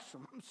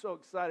awesome, I'm so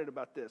excited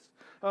about this.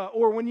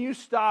 Or when you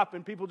stop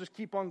and people just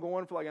keep on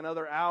going for like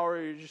another hour,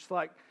 you're just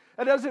like,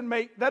 that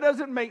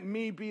doesn't make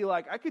me be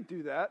like, I could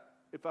do that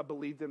if I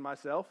believed in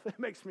myself. It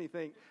makes me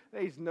think,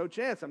 hey, there's no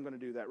chance I'm going to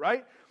do that,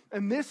 right?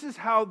 And this is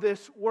how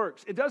this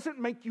works. It doesn't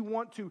make you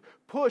want to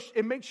push,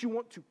 it makes you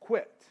want to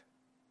quit.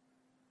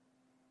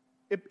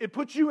 It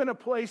puts you in a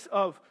place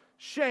of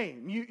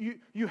shame.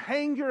 You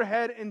hang your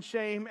head in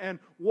shame and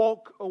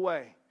walk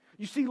away.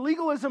 You see,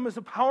 legalism is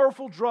a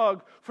powerful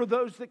drug for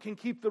those that can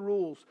keep the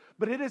rules,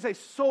 but it is a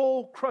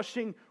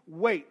soul-crushing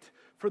weight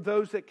for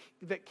those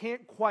that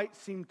can't quite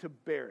seem to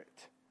bear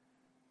it.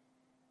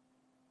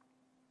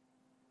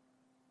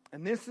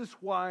 And this is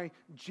why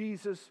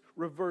Jesus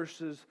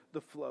reverses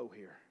the flow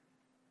here.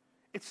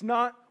 It's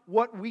not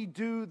what we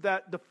do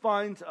that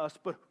defines us,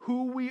 but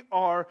who we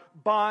are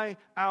by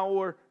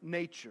our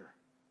nature.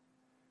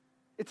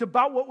 It's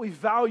about what we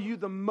value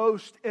the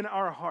most in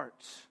our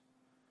hearts.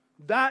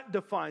 That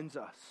defines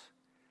us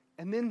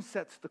and then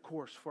sets the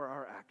course for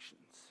our actions.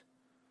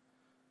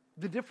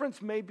 The difference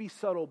may be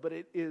subtle, but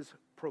it is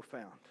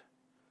profound.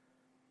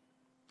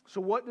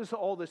 So what does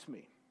all this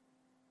mean?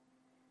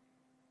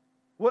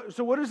 What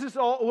does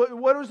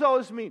all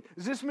this mean?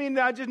 Does this mean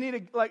that I just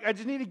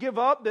need to give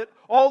up? That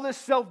all this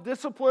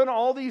self-discipline,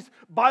 all these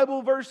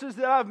Bible verses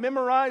that I've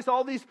memorized,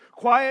 all these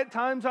quiet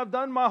times I've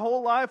done my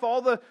whole life,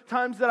 all the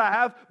times that I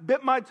have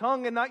bit my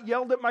tongue and not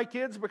yelled at my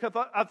kids because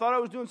I thought I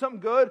was doing something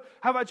good,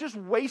 have I just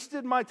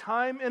wasted my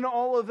time in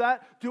all of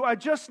that? Do I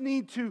just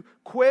need to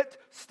quit,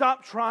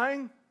 stop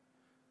trying?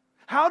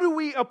 How do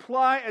we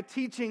apply a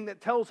teaching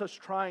that tells us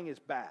trying is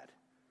bad?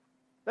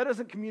 That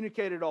doesn't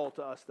communicate at all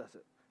to us, does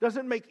it?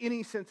 Doesn't make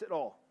any sense at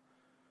all.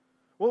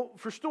 Well,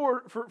 for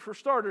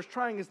starters,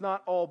 trying is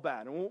not all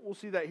bad. And we'll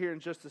see that here in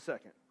just a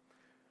second.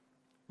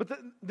 But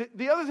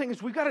the other thing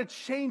is we've got to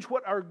change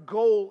what our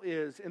goal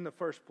is in the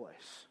first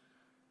place.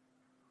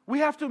 We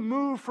have to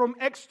move from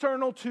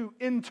external to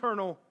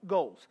internal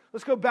goals.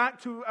 Let's go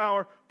back to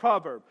our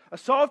proverb. A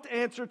soft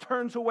answer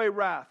turns away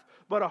wrath,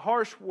 but a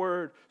harsh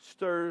word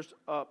stirs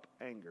up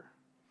anger.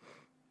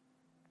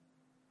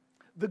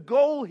 The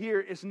goal here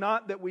is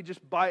not that we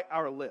just bite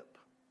our lip.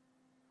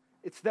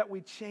 It's that we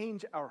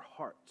change our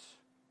hearts.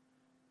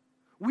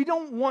 We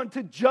don't want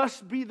to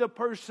just be the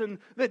person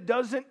that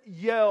doesn't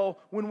yell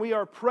when we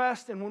are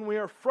pressed and when we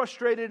are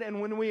frustrated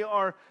and when we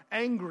are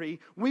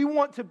angry. We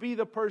want to be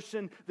the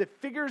person that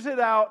figures it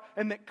out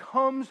and that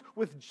comes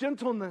with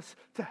gentleness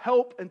to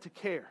help and to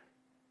care.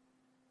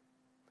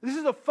 This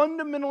is a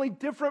fundamentally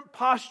different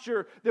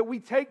posture that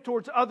we take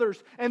towards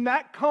others, and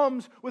that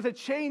comes with a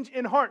change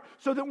in heart.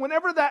 So that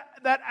whenever that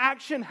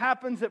action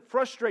happens that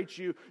frustrates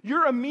you,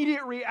 your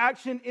immediate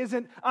reaction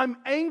isn't, I'm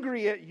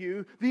angry at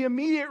you. The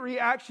immediate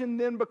reaction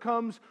then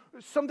becomes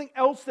something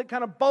else that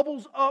kind of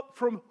bubbles up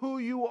from who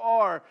you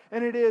are.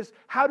 And it is,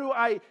 how do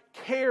I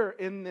care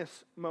in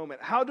this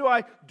moment? How do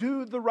I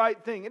do the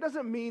right thing? It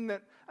doesn't mean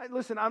that,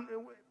 listen, I'm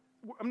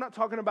not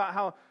talking about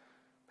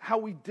how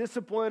we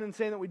discipline and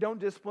saying that we don't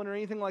discipline or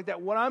anything like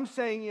that. What I'm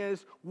saying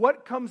is,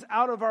 what comes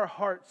out of our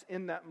hearts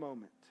in that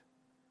moment?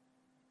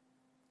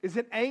 Is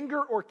it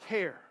anger or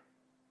care?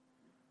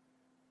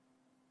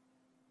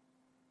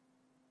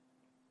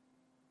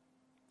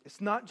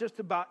 It's not just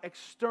about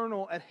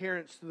external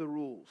adherence to the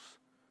rules,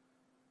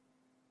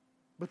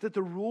 but that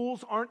the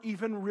rules aren't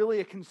even really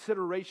a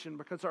consideration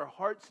because our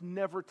hearts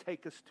never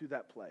take us to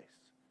that place.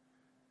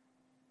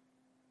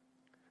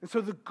 And so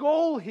the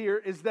goal here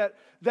is that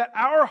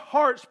our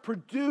hearts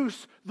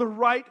produce the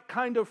right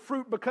kind of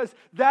fruit because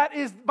that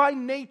is by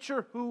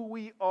nature who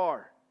we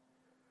are.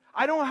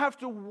 I don't have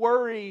to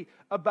worry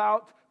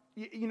about,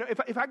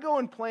 if I go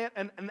and plant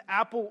an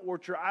apple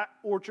orchard,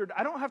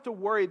 I don't have to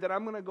worry that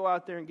I'm going to go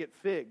out there and get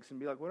figs and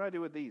be like, what do I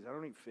do with these? I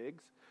don't eat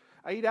figs.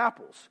 I eat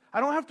apples.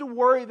 I don't have to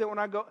worry that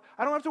I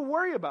don't have to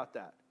worry about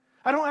that.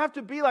 I don't have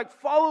to be like,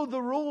 follow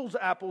the rules,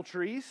 apple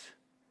trees.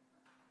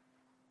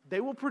 They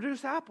will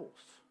produce apples.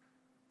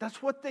 That's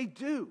what they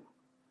do.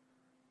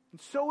 And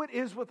so it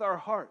is with our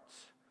hearts.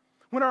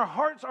 When our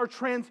hearts are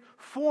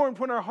transformed,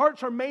 when our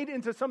hearts are made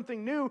into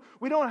something new,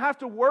 we don't have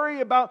to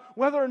worry about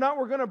whether or not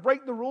we're going to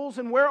break the rules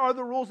and where are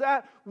the rules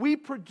at. We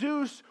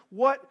produce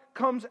what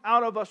comes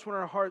out of us when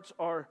our hearts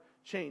are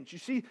changed. You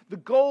see, the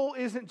goal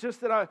isn't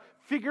just that I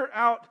figure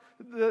out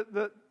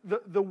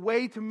the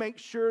way to make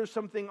sure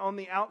something on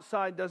the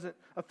outside doesn't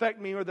affect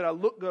me or that I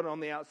look good on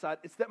the outside.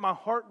 It's that my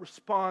heart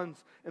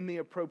responds in the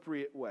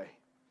appropriate way.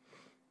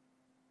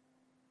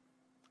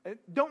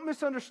 Don't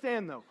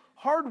misunderstand, though.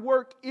 Hard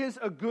work is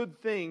a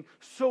good thing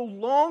so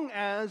long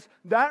as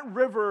that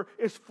river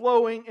is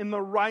flowing in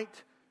the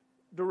right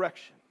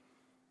direction.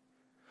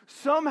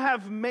 Some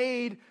have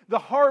made the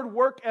hard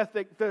work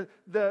ethic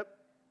the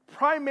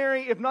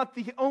primary, if not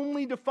the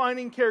only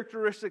defining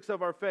characteristics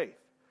of our faith.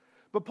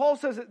 But Paul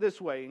says it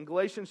this way in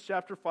Galatians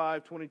chapter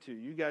 5:22.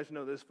 You guys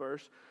know this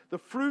verse. The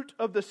fruit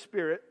of the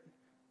Spirit,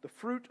 the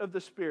fruit of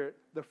the Spirit,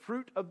 the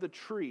fruit of the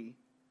tree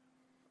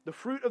The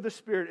fruit of the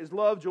Spirit is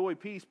love, joy,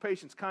 peace,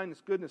 patience,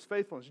 kindness, goodness,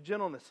 faithfulness,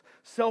 gentleness,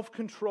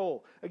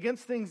 self-control.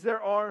 Against things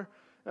there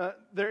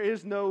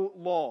is no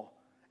law.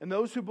 And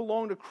those who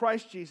belong to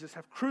Christ Jesus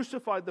have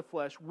crucified the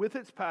flesh with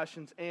its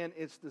passions and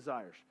its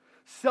desires.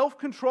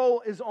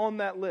 Self-control is on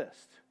that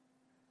list.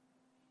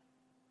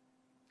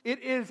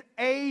 It is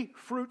a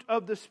fruit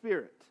of the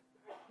Spirit.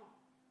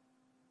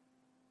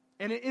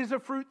 And it is a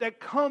fruit that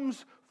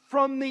comes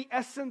from the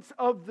essence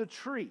of the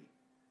tree,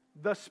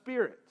 the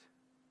Spirit.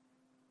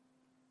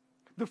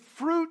 The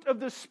fruit of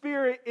the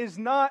Spirit is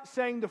not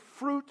saying the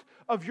fruit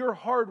of your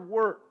hard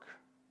work.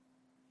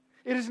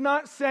 It is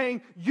not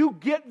saying you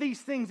get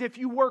these things if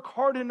you work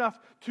hard enough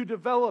to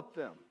develop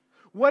them.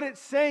 What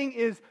it's saying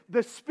is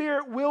the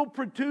Spirit will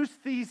produce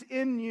these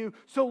in you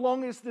so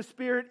long as the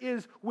Spirit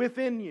is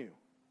within you.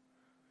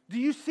 Do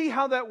you see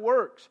how that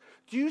works?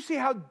 Do you see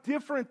how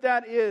different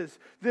that is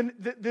than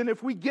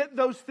if we get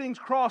those things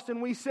crossed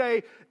and we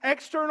say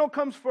external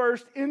comes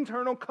first,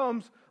 internal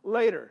comes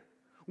later?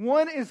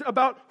 One is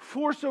about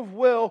force of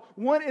will.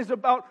 One is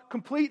about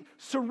complete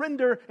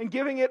surrender and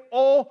giving it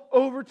all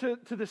over to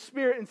the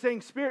Spirit and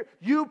saying, Spirit,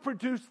 you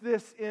produce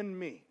this in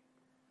me.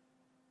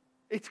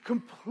 It's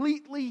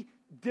completely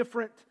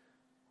different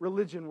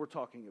religion we're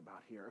talking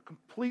about here. A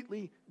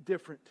completely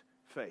different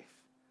faith.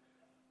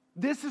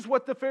 This is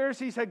what the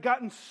Pharisees had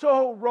gotten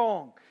so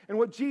wrong and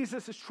what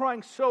Jesus is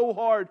trying so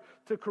hard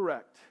to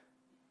correct.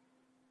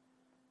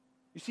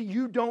 You see,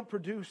 you don't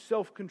produce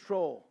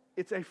self-control.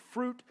 It's a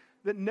fruit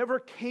that never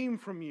came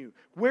from you.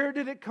 Where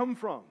did it come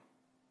from?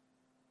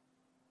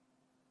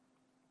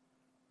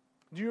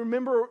 Do you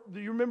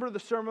remember the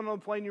Sermon on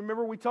the Plain? You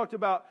remember we talked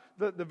about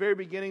the very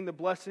beginning, the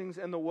blessings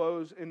and the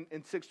woes in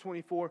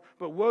 6:24.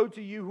 But woe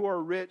to you who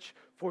are rich,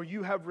 for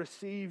you have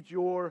received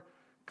your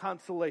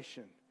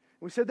consolation.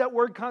 We said that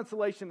word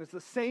consolation is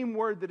the same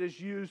word that is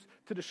used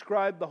to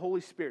describe the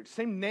Holy Spirit.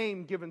 Same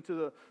name given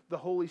to the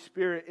Holy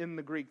Spirit in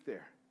the Greek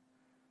there.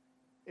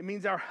 It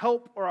means our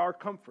help or our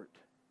comfort.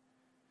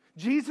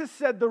 Jesus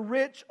said the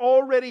rich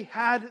already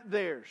had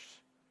theirs.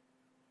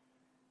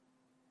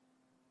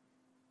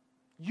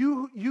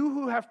 You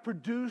who have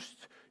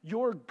produced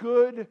your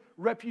good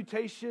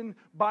reputation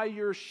by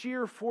your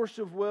sheer force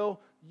of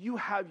will, you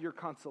have your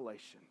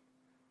consolation.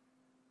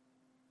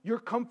 Your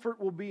comfort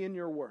will be in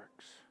your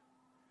works.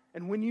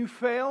 And when you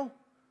fail,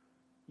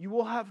 you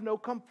will have no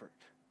comfort.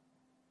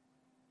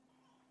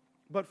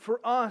 But for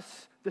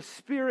us, the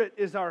Spirit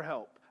is our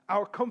help,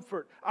 our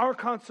comfort, our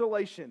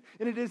consolation.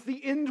 And it is the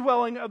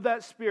indwelling of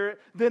that Spirit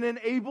that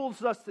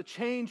enables us to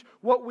change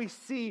what we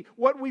see,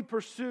 what we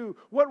pursue,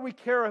 what we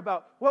care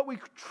about, what we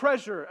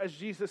treasure, as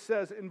Jesus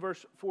says in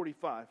verse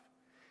 45.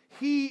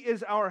 He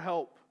is our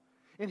help.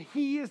 And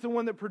He is the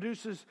one that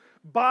produces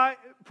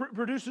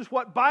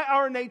what by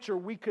our nature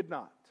we could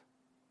not.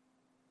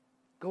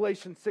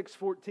 Galatians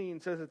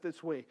 6:14 says it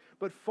this way,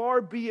 but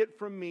far be it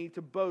from me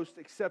to boast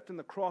except in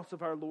the cross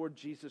of our Lord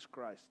Jesus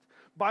Christ,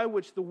 by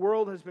which the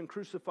world has been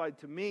crucified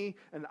to me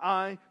and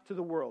I to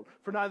the world.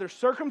 For neither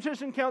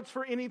circumcision counts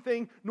for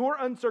anything nor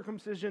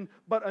uncircumcision,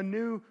 but a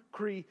new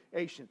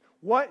creation.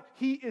 What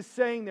he is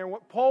saying there,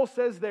 what Paul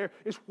says there,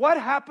 is what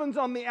happens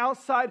on the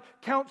outside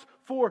counts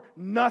for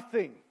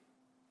nothing.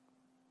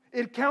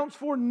 It counts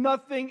for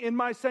nothing in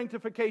my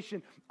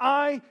sanctification.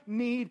 I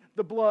need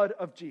the blood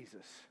of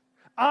Jesus.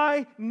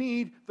 I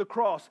need the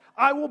cross.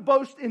 I will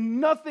boast in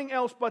nothing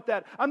else but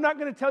that. I'm not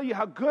going to tell you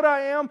how good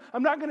I am.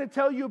 I'm not going to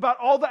tell you about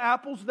all the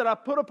apples that I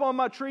put up on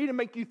my tree to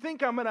make you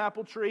think I'm an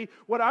apple tree.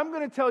 What I'm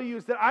going to tell you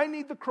is that I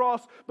need the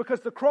cross because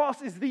the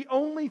cross is the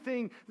only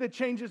thing that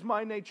changes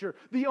my nature.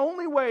 The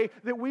only way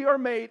that we are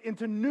made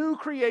into new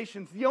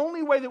creations, the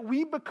only way that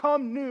we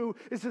become new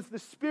is as the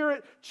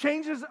Spirit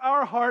changes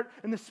our heart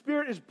and the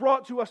Spirit is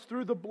brought to us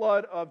through the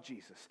blood of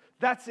Jesus.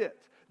 That's it.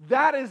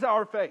 That is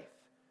our faith.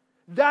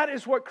 That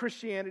is what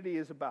Christianity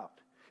is about.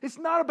 It's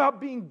not about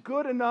being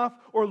good enough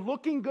or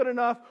looking good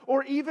enough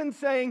or even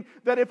saying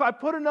that if I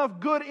put enough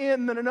good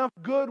in, then enough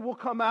good will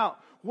come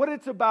out. What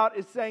it's about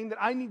is saying that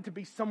I need to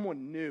be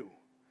someone new.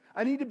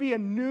 I need to be a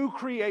new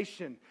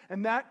creation.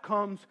 And that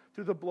comes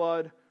through the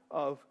blood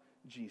of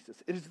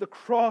Jesus. It is the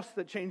cross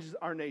that changes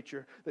our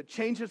nature, that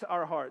changes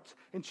our hearts,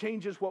 and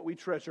changes what we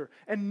treasure.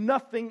 And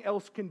nothing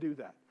else can do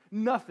that.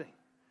 Nothing.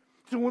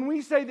 So when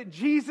we say that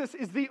Jesus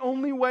is the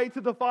only way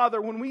to the Father,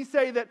 when we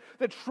say that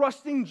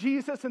trusting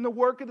Jesus and the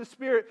work of the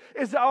Spirit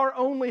is our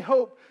only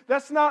hope,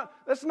 that's not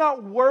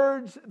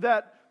words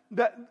that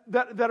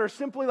are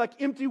simply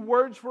like empty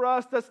words for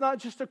us. That's not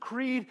just a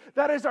creed.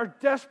 That is our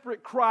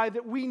desperate cry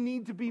that we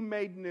need to be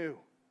made new.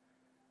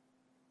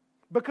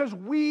 Because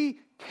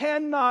we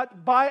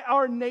cannot, by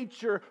our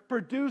nature,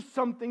 produce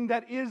something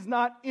that is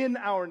not in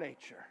our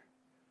nature.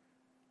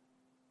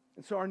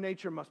 And so our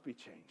nature must be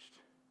changed.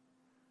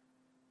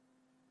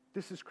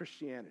 This is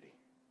Christianity.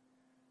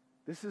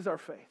 This is our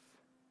faith.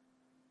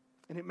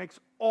 And it makes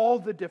all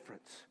the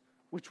difference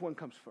which one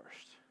comes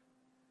first.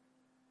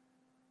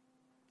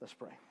 Let's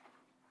pray.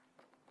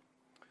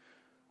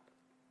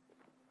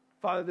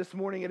 Father, this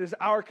morning it is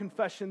our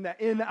confession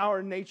that in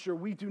our nature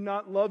we do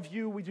not love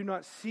you, we do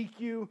not seek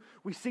you,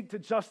 we seek to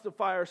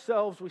justify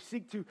ourselves, we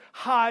seek to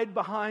hide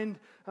behind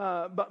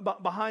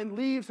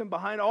leaves and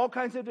behind all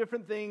kinds of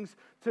different things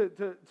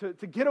to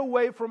get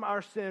away from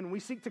our sin. We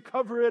seek to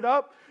cover it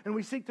up, and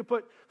we seek to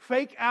put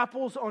fake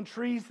apples on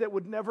trees that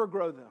would never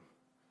grow them.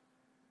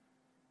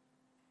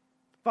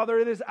 Father,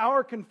 it is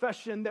our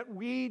confession that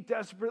we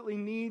desperately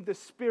need the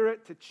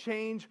Spirit to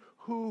change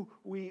who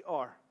we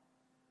are.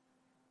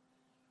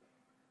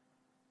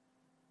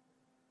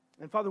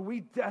 And Father, we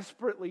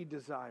desperately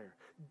desire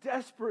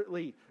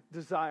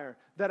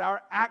that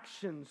our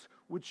actions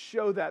would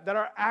show that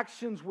our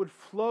actions would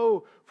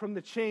flow from the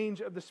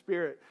change of the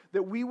Spirit,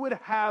 that we would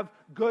have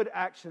good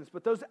actions,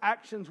 but those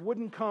actions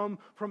wouldn't come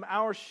from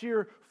our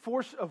sheer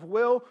force of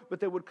will, but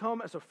they would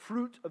come as a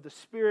fruit of the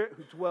Spirit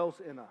who dwells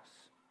in us.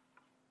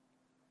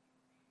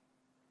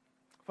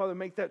 Father,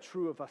 make that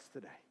true of us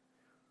today.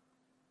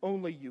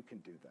 Only you can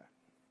do that.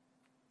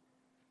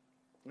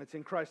 And it's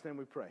in Christ's name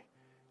we pray.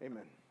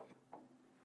 Amen.